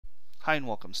Hi and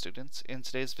welcome students. In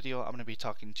today's video I'm going to be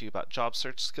talking to you about job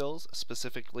search skills,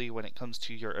 specifically when it comes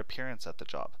to your appearance at the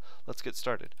job. Let's get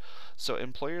started. So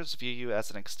employers view you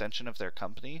as an extension of their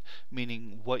company,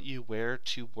 meaning what you wear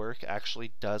to work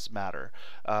actually does matter.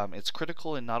 It's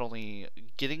critical in not only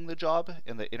getting the job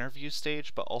in the interview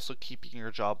stage, but also keeping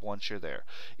your job once you're there.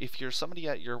 If you're somebody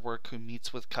at your work who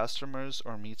meets with customers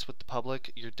or meets with the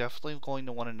public, you're definitely going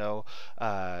to want to know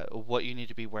what you need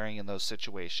to be wearing in those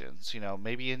situations. You know,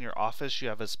 maybe in your office you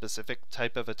have a specific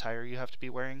type of attire you have to be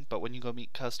wearing, but when you go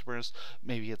meet customers,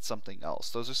 maybe it's something else.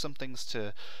 Those are some things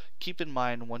to keep in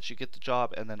mind once you get the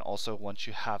job, and then also once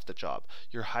you have the job.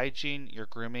 Your hygiene, your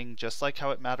grooming, just like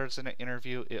how it matters in an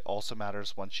interview, it also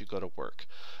matters once you go to work.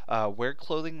 Wear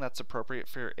clothing that's appropriate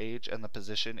for your age and the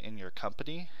position in your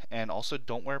company, and also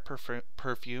don't wear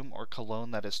perfume or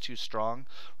cologne that is too strong.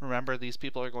 Remember, these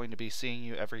people are going to be seeing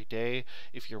you every day.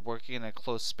 If you're working in a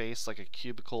closed space like a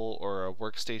cubicle or a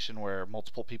workstation where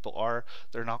multiple people are,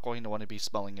 they're not going to want to be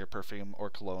smelling your perfume or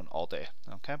cologne all day.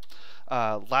 Okay.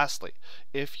 Lastly,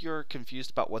 if you're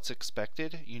confused about what's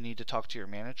expected, you need to talk to your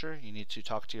manager, you need to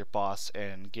talk to your boss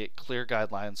and get clear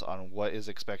guidelines on what is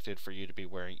expected for you to be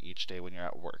wearing each day when you're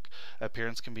at work.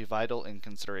 Appearance can be vital in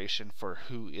consideration for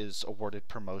who is awarded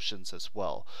promotions as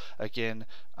well. Again,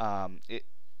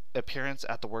 appearance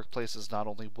at the workplace is not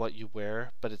only what you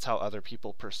wear, but it's how other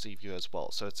people perceive you as well.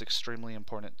 So it's extremely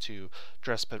important to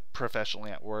dress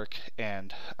professionally at work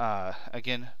and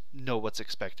again, know what's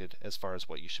expected as far as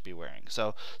what you should be wearing.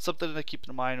 So something to keep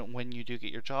in mind when you do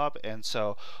get your job. And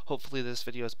so hopefully this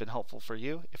video has been helpful for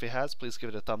you. If it has, please give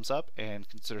it a thumbs up and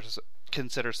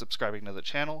consider subscribing to the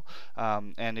channel.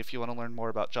 And if you want to learn more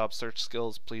about job search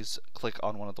skills, please click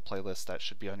on one of the playlists that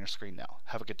should be on your screen now.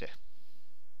 Have a good day.